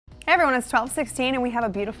Hey everyone, it's 12:16 and we have a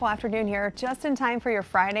beautiful afternoon here just in time for your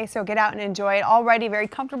Friday, so get out and enjoy it. Already very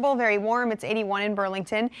comfortable, very warm. It's 81 in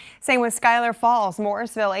Burlington. Same with Schuyler Falls,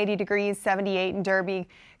 Morrisville 80 degrees, 78 in Derby.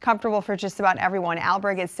 Comfortable for just about everyone.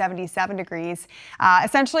 Alberg is 77 degrees.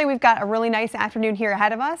 Essentially, we've got a really nice afternoon here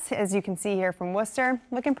ahead of us. As you can see here from Worcester,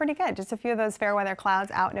 looking pretty good. Just a few of those fair weather clouds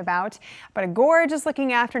out and about, but a gorgeous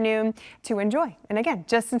looking afternoon to enjoy. And again,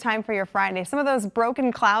 just in time for your Friday. Some of those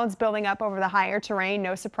broken clouds building up over the higher terrain.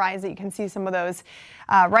 No surprise that you can see some of those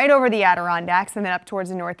right over the Adirondacks and then up towards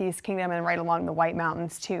the Northeast Kingdom and right along the White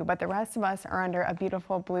Mountains too. But the rest of us are under a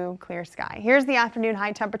beautiful blue clear sky. Here's the afternoon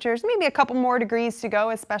high temperatures. Maybe a couple more degrees to go,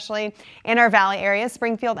 especially in our valley area.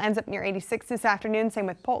 Springfield ends up near 86 this afternoon. Same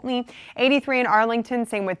with Poultney. 83 in Arlington.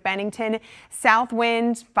 Same with Bennington. South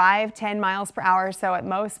wind 5-10 miles per hour. So at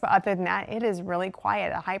most, but other than that, it is really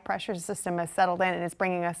quiet. A high pressure system has settled in and is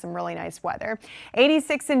bringing us some really nice weather.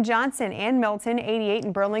 86 in Johnson and Milton. 88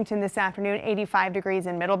 in Burlington this afternoon. 85 degrees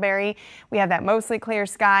in Middlebury. We have that mostly clear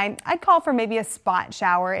sky. I'd call for maybe a spot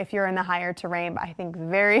shower if you're in the higher terrain, but I think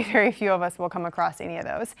very, very few of us will come across any of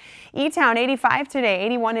those. E-Town 85 today.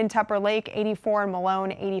 81 in Tupper Lake, 84 in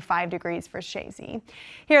Malone, 85 degrees for Chazy.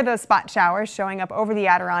 Here are those spot showers showing up over the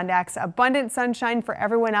Adirondacks. Abundant sunshine for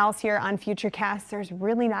everyone else here on Futurecast. There's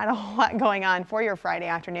really not a whole lot going on for your Friday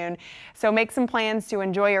afternoon. So make some plans to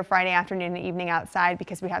enjoy your Friday afternoon and evening outside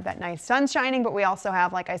because we have that nice sun shining, but we also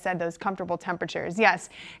have, like I said, those comfortable temperatures. Yes,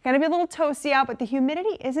 going to be a little toasty out, but the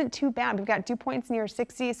humidity isn't too bad. We've got dew points near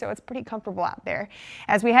 60, so it's pretty comfortable out there.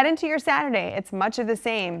 As we head into your Saturday, it's much of the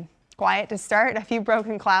same. Quiet to start, a few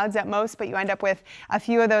broken clouds at most, but you end up with a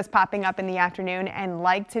few of those popping up in the afternoon. And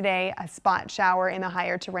like today, a spot shower in the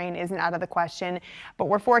higher terrain isn't out of the question, but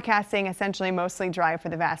we're forecasting essentially mostly dry for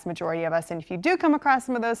the vast majority of us. And if you do come across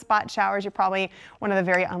some of those spot showers, you're probably one of the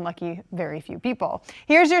very unlucky, very few people.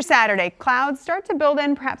 Here's your Saturday. Clouds start to build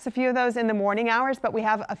in, perhaps a few of those in the morning hours, but we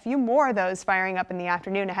have a few more of those firing up in the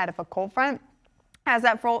afternoon ahead of a cold front. As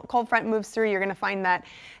that cold front moves through, you're going to find that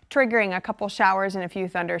triggering a couple showers and a few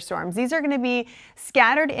thunderstorms. These are going to be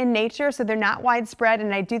scattered in nature, so they're not widespread,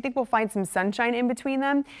 and I do think we'll find some sunshine in between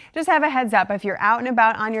them. Just have a heads up, if you're out and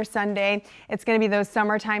about on your Sunday, it's going to be those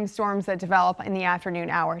summertime storms that develop in the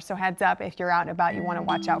afternoon hours. So heads up, if you're out and about, you want to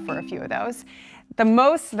watch out for a few of those. The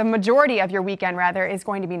majority of your weekend rather is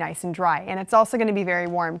going to be nice and dry, and it's also going to be very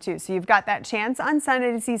warm too. So you've got that chance on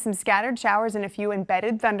Sunday to see some scattered showers and a few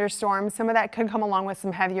embedded thunderstorms. Some of that could come along with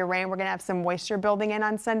some heavier rain. We're going to have some moisture building in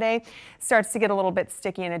on Sunday. Starts to get a little bit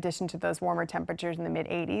sticky in addition to those warmer temperatures in the mid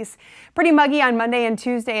 80s. Pretty muggy on Monday and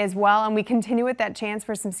Tuesday as well, and we continue with that chance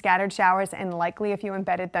for some scattered showers and likely a few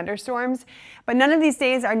embedded thunderstorms. But none of these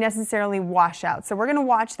days are necessarily washouts. So we're going to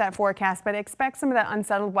watch that forecast, but expect some of that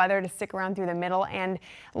unsettled weather to stick around through the middle and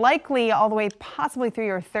likely all the way possibly through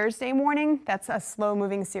your Thursday morning. That's a slow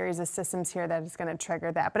moving series of systems here that is going to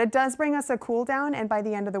trigger that. But it does bring us a cool down, and by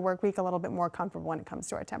the end of the work week, a little bit more comfortable when it comes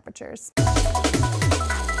to our temperatures.